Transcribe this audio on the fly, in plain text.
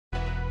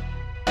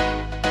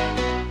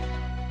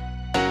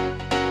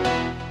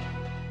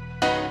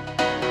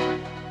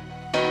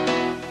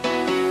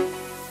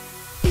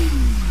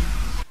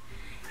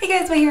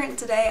guys, my here, and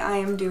today I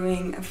am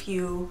doing a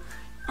few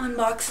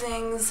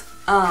unboxings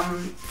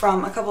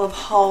from a couple of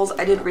hauls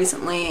I did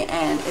recently,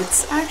 and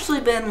it's actually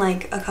been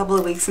like a couple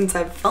of weeks since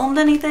I've filmed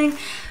anything,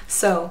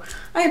 so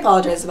I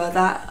apologize about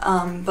that,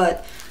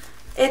 but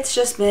it's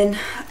just been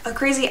a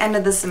crazy end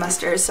of the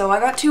semester. So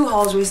I got two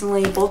hauls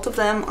recently. Both of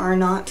them are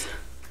not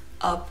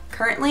up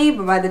currently,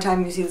 but by the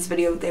time you see this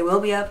video they will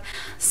be up.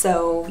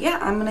 So yeah,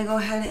 I'm gonna go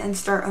ahead and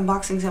start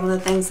unboxing some of the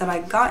things that I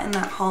got in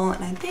that haul,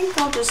 and I think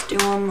I'll just do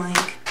them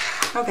like,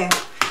 okay,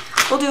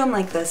 we'll do them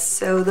like this.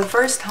 So the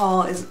first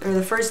haul is, or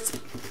the first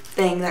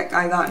thing that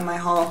I got in my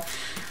haul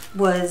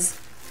was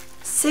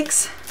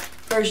 6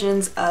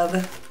 versions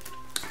of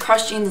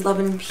Cross Jeans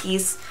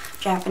Love&Peace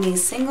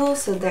Japanese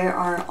singles. So there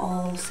are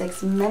all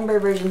 6 member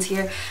versions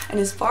here, and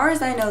as far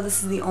as I know,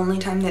 this is the only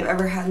time they've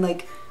ever had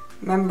like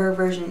member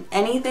version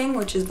anything,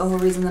 which is the whole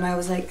reason that I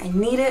was like, I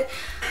need it.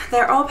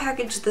 They're all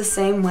packaged the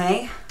same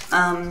way. So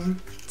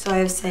I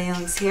have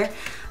SJ&TVXQ here,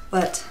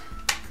 but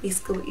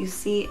basically what you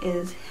see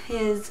is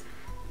his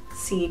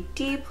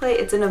CD plate.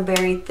 It's in a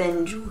very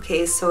thin jewel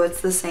case, so it's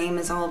the same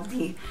as all of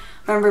the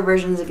member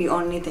versions if you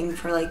own anything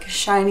for like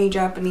SHINee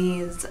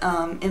Japanese,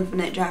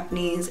 Infinite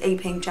Japanese,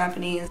 A-Pink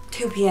Japanese,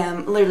 2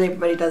 PM. Literally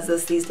everybody does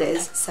this these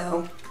days.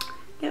 So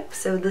yep,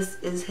 so this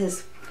is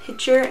his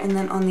picture, and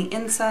then on the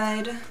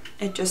inside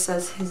it just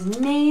says his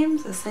name,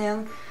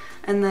 SJ&TVXQ,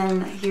 and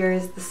then here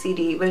is the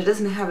CD, but it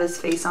doesn't have his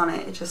face on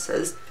it. It just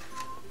says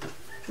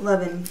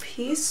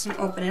Love&Peace.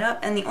 Open it up,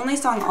 and the only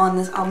song on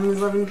this album is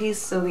Love&Peace,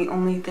 so the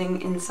only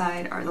thing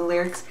inside are the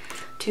lyrics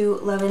to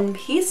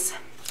Love&Peace.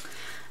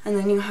 And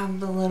then you have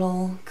the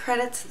little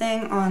credits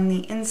thing on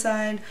the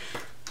inside,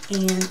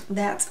 and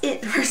that's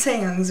it for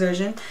SJ&TVXQ's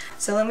version.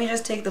 So let me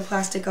just take the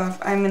plastic off.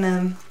 I'm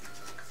gonna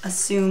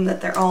assume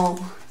that they're all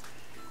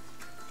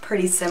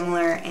pretty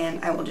similar,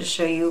 and I will just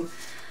show you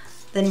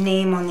the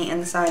name on the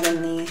inside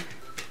and the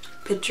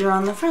picture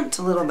on the front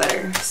a little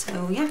better.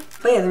 So yeah,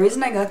 but yeah, the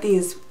reason I got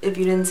these, if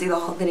you didn't see the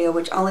haul video,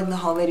 which I'll link the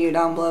haul video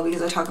down below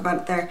because I talk about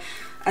it there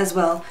as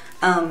well,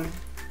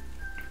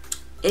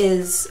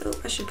 is, oh,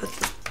 I should put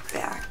this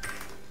back,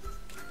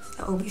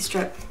 the OB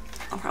strip.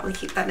 I'll probably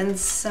keep that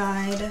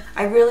inside.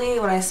 I really,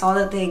 when I saw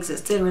that they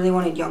existed, really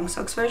wanted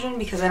YESUNG's version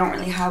because I don't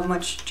really have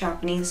much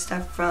Japanese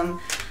stuff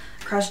from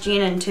Cross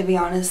Jean, and to be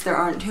honest, there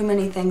aren't too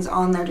many things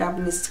on their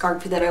Japanese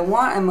discography that I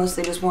want. I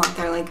mostly just want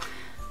their like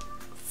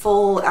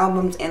full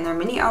albums and their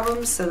mini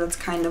albums, so that's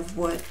kind of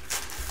what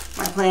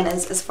my plan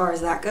is as far as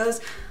that goes.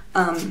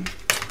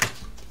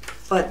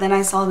 But then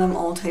I saw them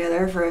all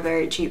together for a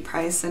very cheap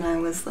price, and I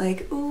was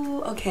like,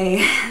 ooh,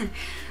 okay.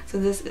 So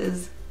this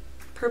is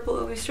purple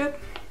OB strip,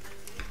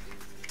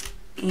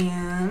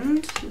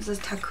 and this is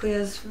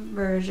Takuya's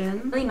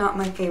version. Really not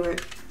my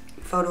favorite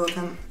photo of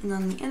him. And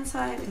on the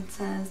inside it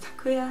says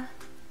Takuya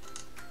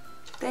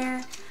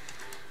there,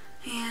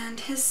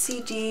 and his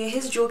CD,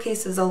 his jewel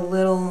case is a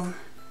little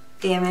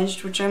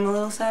damaged, which I'm a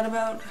little sad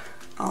about.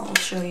 I'll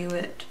show you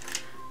it.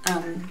 I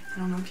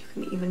don't know if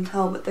you can even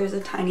tell, but there's a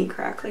tiny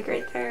crack like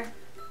right there.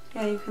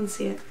 Yeah, you can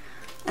see it.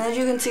 And as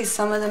you can see,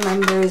 some of the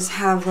members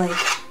have like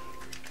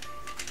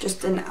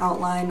just an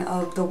outline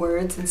of the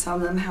words, and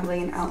some of them have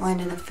like an outline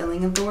and a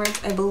filling of the words.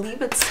 I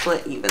believe it's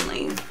split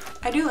evenly.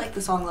 I do like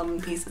the song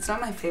Love&Peace. It's not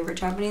my favorite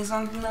Japanese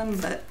song from them,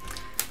 but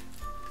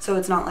so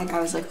it's not like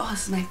I was like, oh,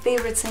 this is my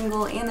favorite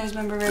single and there's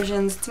member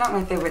versions. It's not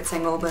my favorite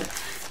single, but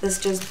this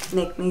just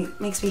makes me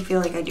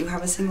feel like I do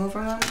have a single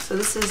from them. So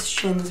this is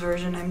SHIN's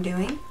version I'm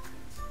doing.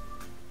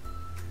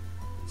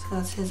 So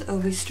that's his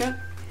OB strip.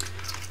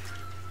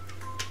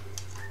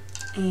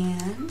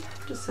 And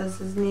just says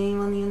his name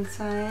on the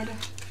inside.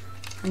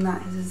 And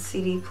that is his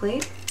CD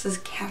plate. This is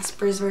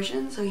Casper's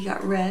version, so he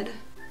got red.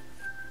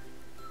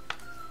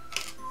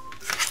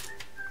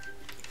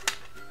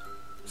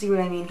 See what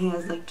I mean? He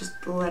has like just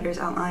the letters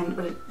outlined,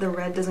 but the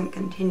red doesn't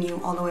continue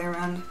all the way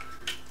around.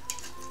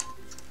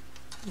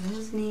 There's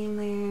his name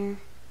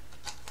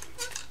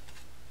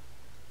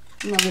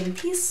there.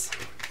 Love&Peace.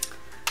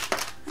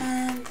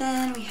 And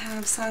then we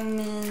have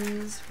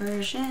Sungmin's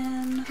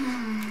version.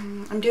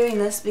 I'm doing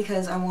this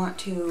because I want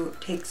to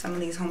take some of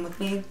these home with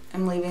me.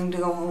 I'm leaving to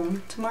go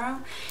home tomorrow,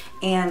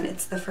 and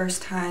it's the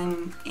first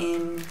time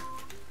in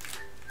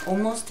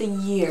almost a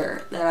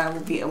year that I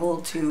will be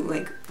able to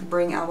like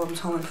bring albums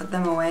home and put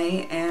them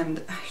away,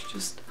 and I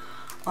just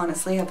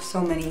honestly have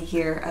so many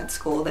here at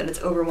school that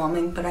it's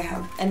overwhelming. But I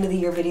have end of the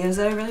year videos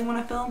that I really want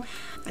to film.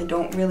 I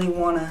don't really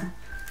want to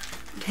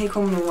take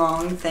home the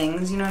wrong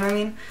things, you know what I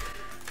mean?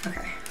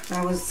 Okay,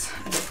 that was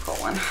a difficult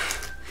one.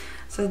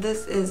 So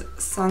this is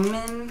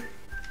Sungmin.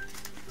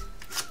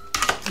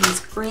 He's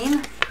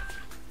green.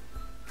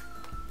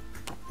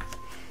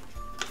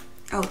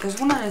 Oh, there's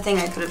one other thing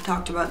I could have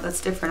talked about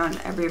that's different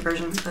on every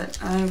version, but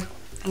I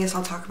guess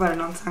I'll talk about it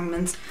on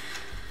Sungmin's.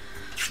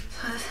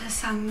 So this is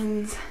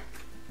Sungmin's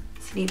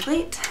CD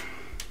plate.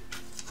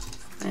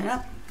 Open it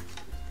up.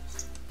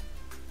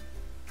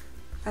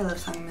 I love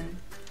Sungmin.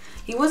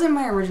 He wasn't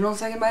my original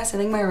second bias. I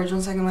think my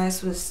original second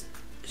bias was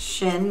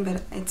SHIN,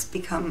 but it's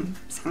become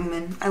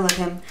Sungmin. I love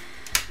him.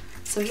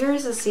 So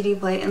here's a CD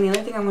plate, and the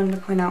other thing I wanted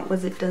to point out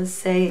was it does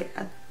say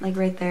at like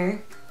right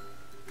there,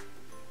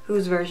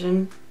 whose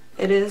version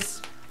it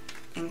is,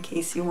 in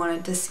case you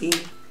wanted to see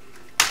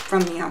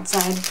from the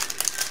outside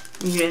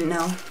and you didn't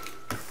know.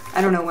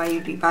 I don't know why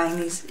you'd be buying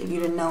these if you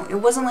didn't know. It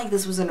wasn't like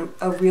this was a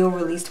real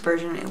released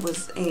version.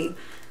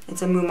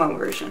 It's a Mumo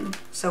version.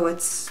 So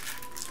it's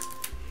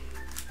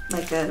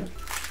like a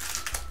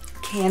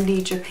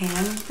Candy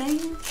Japan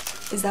thing?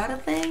 Is that a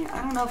thing?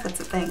 I don't know if it's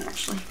a thing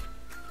actually.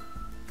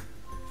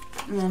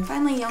 And then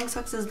finally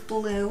YESUNG's is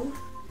blue.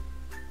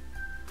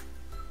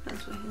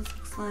 That's what his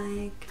looks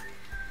like.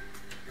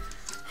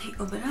 I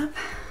open up.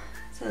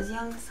 It says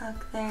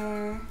YESUNG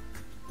there.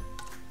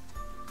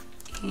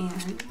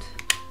 And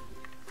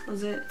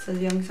close it. It says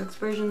YESUNG's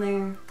version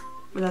there.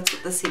 But that's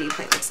what the CD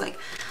plate looks like.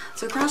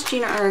 So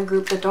SJ&TVXQ are a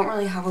group that don't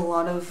really have a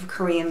lot of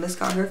Korean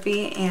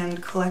discography,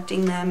 and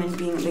collecting them and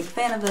being a big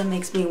fan of them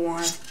makes me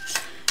want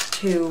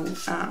to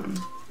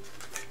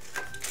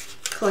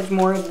collect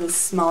more of the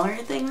smaller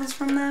things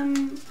from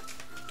them,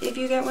 if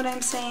you get what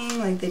I'm saying.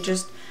 Like, they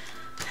just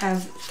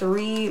have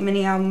 3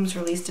 mini albums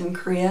released in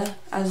Korea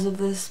as of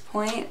this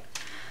point.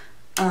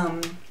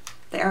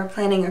 They are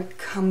planning a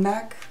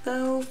comeback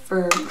though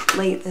for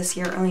late this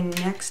year, early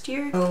next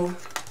year. So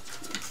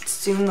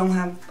soon they'll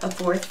have a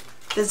 4th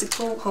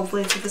physical.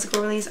 Hopefully it's a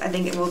physical release. I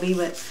think it will be,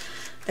 but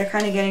they're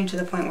kind of getting to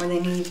the point where they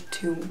need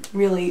to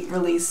really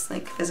release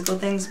like physical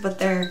things. But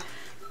their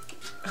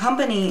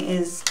company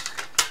is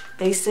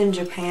based in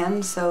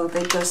Japan, so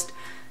they just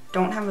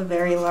don't have a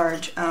very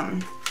large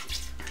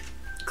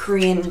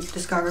Korean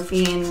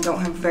discography and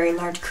don't have a very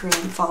large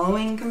Korean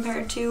following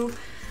compared to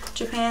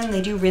Japan.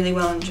 They do really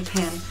well in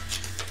Japan,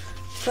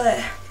 but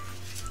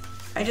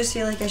I just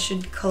feel like I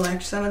should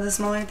collect some of the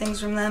smaller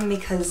things from them,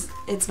 because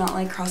it's not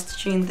like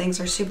cross-the-chain things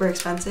are super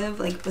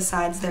expensive, like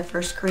besides their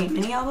first Korean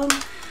mini album,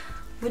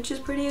 which is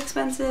pretty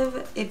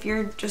expensive. If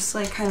you're just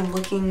like kind of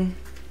looking,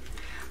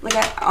 like,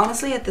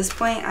 honestly at this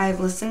point I've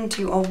listened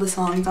to all the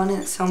songs on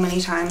it so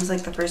many times,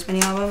 like the first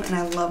mini album, and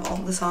I love all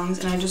the songs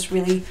and I just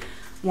really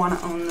want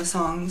to own the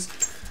songs.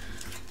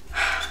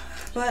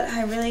 But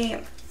I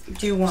really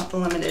do want the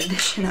limited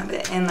edition of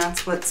it, and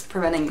that's what's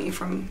preventing me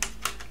from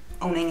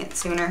owning it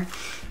sooner.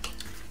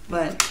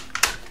 But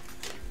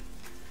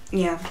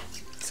yeah,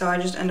 so I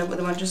just end up with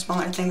a bunch of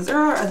smaller things. There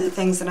are other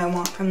things that I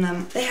want from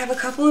them. They have a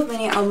couple of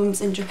mini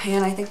albums in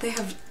Japan. I think they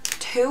have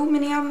 2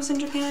 mini albums in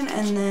Japan,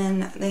 and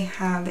then they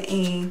have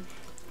a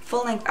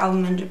full-length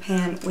album in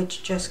Japan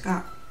which just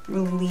got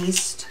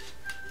released.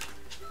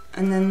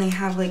 And then they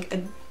have like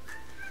a,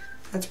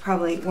 that's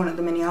probably one of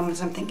the mini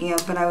albums I'm thinking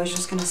of, but I was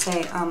just gonna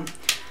say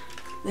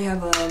they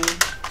have a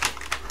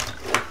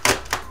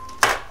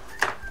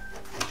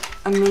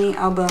mini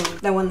album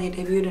that when they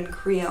debuted in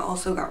Korea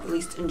also got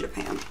released in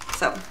Japan.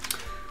 So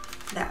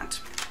that.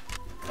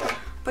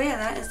 But yeah,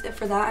 that is it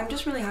for that. I'm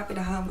just really happy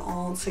to have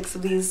all 6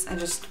 of these. I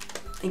just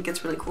think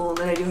it's really cool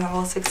that I do have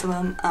all 6 of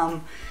them.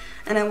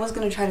 And I was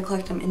going to try to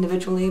collect them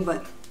individually,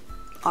 but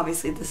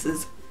obviously this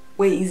is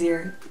way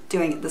easier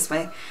doing it this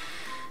way.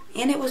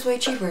 And it was way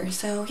cheaper.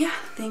 So yeah,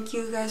 thank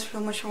you guys so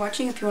much for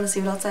watching. If you want to see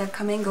what else I have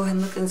coming, go ahead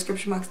and look in the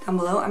description box down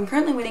below. I'm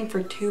currently waiting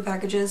for 2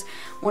 packages.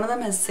 One of them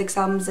has 6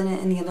 albums in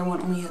it and the other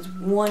one only has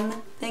 1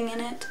 thing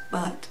in it.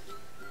 But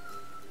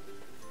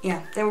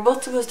yeah, they were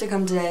both supposed to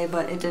come today,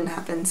 but it didn't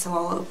happen. So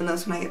I'll open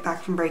those when I get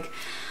back from break.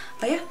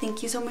 But yeah,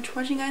 thank you so much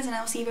for watching, guys, and I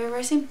will see you very,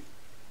 very soon.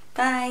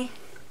 Bye!